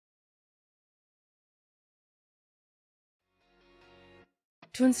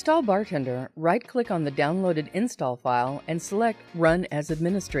To install BarTender, right-click on the downloaded install file and select Run as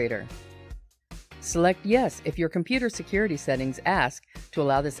Administrator. Select Yes if your computer security settings ask to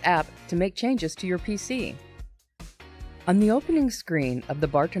allow this app to make changes to your PC. On the opening screen of the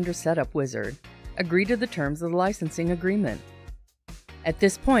BarTender Setup Wizard, agree to the terms of the licensing agreement. At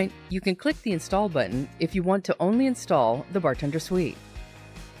this point, you can click the Install button if you want to only install the BarTender suite.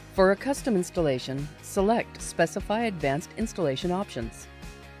 For a custom installation, select Specify Advanced Installation Options.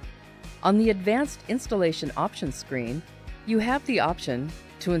 On the Advanced Installation Options screen, you have the option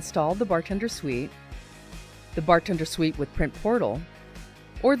to install the BarTender suite, the BarTender suite with Print Portal,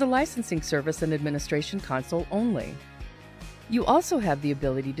 or the Licensing Service and Administration Console only. You also have the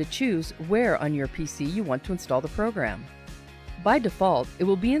ability to choose where on your PC you want to install the program. By default, it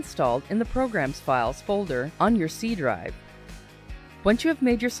will be installed in the Programs Files folder on your C drive. Once you have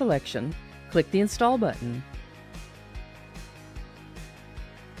made your selection, click the Install button.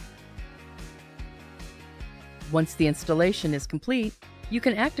 Once the installation is complete, you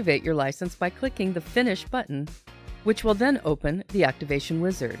can activate your license by clicking the Finish button, which will then open the Activation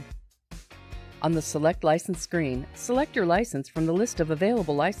Wizard. On the Select License screen, select your license from the list of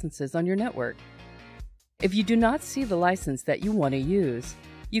available licenses on your network. If you do not see the license that you want to use,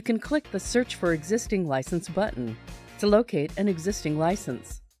 you can click the Search for Existing License button to locate an existing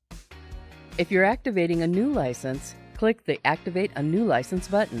license. If you're activating a new license, click the Activate a New License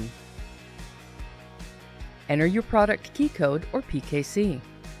button. Enter your product key code or PKC.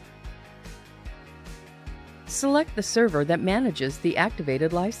 Select the server that manages the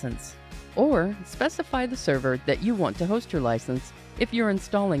activated license, or specify the server that you want to host your license if you're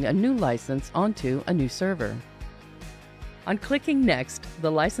installing a new license onto a new server. On clicking Next, the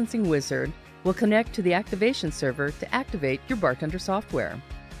licensing wizard will connect to the activation server to activate your BarTender software.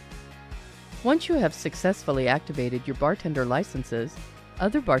 Once you have successfully activated your BarTender licenses,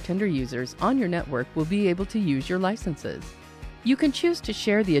 other BarTender users on your network will be able to use your licenses. You can choose to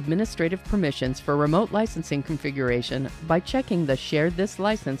share the administrative permissions for remote licensing configuration by checking the Share this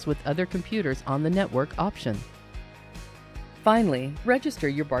license with other computers on the network option. Finally, register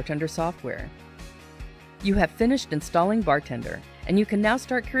your BarTender software. You have finished installing BarTender, and you can now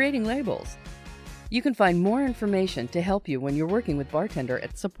start creating labels. You can find more information to help you when you're working with BarTender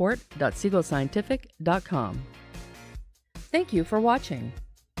at support.siegelscientific.com. Thank you for watching.